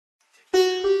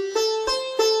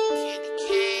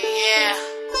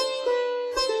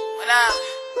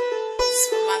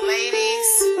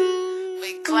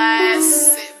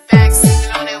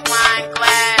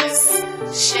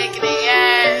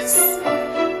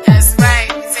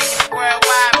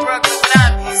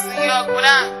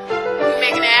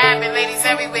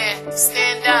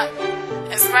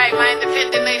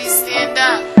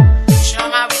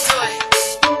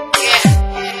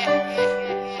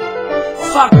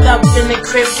Fucked up in the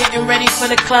crib, getting ready for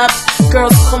the club. Girls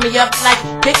pull me up like,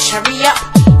 bitch, hurry up.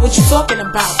 What you talking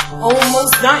about?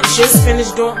 Almost done. Just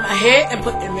finished doing my hair and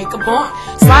putting makeup on.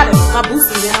 Sliding on my boots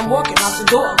and then I'm walking out the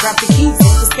door. Grab the keys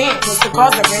off the stand, cause the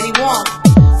car's already warm.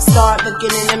 Start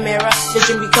looking in the mirror,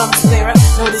 vision becomes clearer.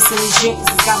 Noticing these jeans,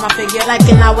 it's got my figure like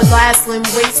an hourglass, slim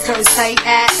waist, curves tight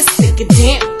ass. Think a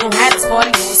damn, gon' have this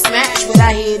party, gon' smash. What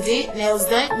I hear did, nails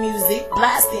done, music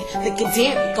blasting. Think a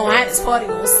damn, gon' have this party,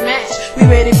 gon' smash. We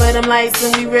ready for them lights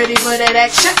and we ready for that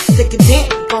action. Think a damn,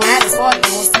 gon' have this party,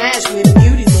 gon' smash. With the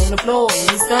beauties on the floor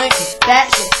and we stunting,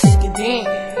 fashion. Think a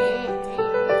damn.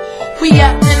 We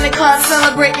up in the club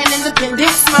celebrating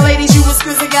independence. My ladies, you was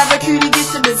crazy, got a cutie, get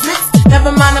the business. Never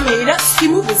mind them haters,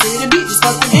 keep moving to the beat. Just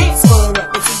fuck the dance, pull her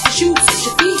up and take the shoes, touch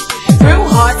your feet. Thrill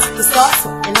hearts, the stars,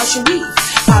 and out your weed.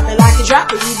 Pop it like a drop,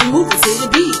 but you be moving to the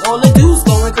beat. All the dudes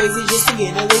going crazy just to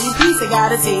get a little piece. They got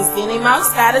a taste, in their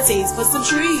mouths got a taste for some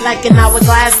trees. Like an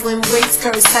hourglass, slim waist,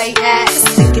 curves tight ass.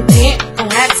 Think a damn, gon'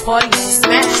 have this party, gon'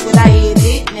 smash. What I hear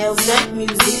did, nails done,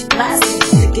 music blasting.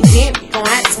 Think a damn, gon'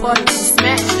 have this party, gon'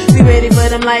 smash. We ready for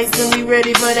them lights and we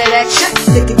ready for that action.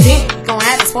 Think a damn, gon'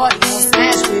 have this party, gon'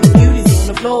 smash. With the beauties on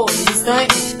the floor, and we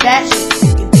stunting, fashion.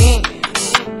 Think a damn.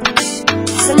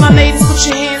 So my ladies, put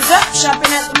your hands up,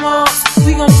 shopping at the mall.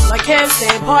 We gon' do like Kev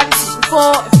said, party till we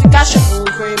fall. If you got your own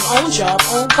crib, own job,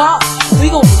 own car,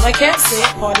 we gon' do like Kev said,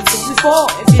 party till we fall.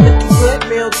 If you looking good,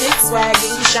 real thick, swag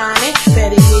and you shining,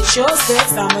 better get yours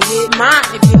cause I'ma get mine.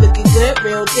 If you looking good,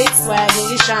 real thick, swag and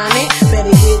you shining,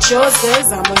 better get yours cause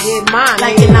I'ma get mine.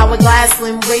 Like an hourglass,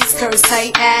 slim waist, curves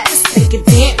tight ass. Think a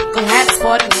damn, gon' have this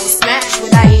party, gon' smash.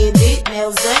 What I hear did,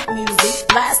 nails done, music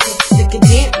blasting. Think a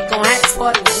damn, gon' have this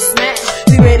party, gon' smash.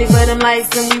 We ready for them lights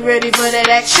and we ready for that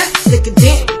action. Think a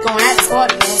damn, gon' have this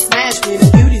party, gon' smash. With the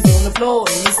beauties on the floor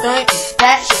and we stunting,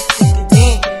 fashion. Think a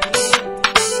damn.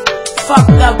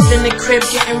 Fucked up in the crib,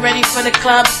 getting ready for the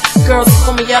club. Girls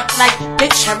pull me up like,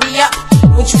 bitch, hurry up.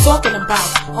 What you talking about?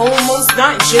 Almost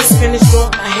done. Just finished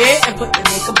doing my hair and putting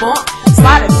makeup on.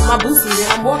 Sliding on my boots and then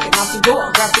I'm walking out the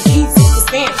door. Grab the keys off the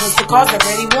stand, cause the car's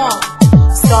already warm.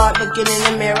 Start looking in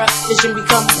the mirror, vision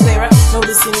becomes clearer.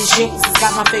 Noticing these jeans, it's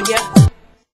got my figure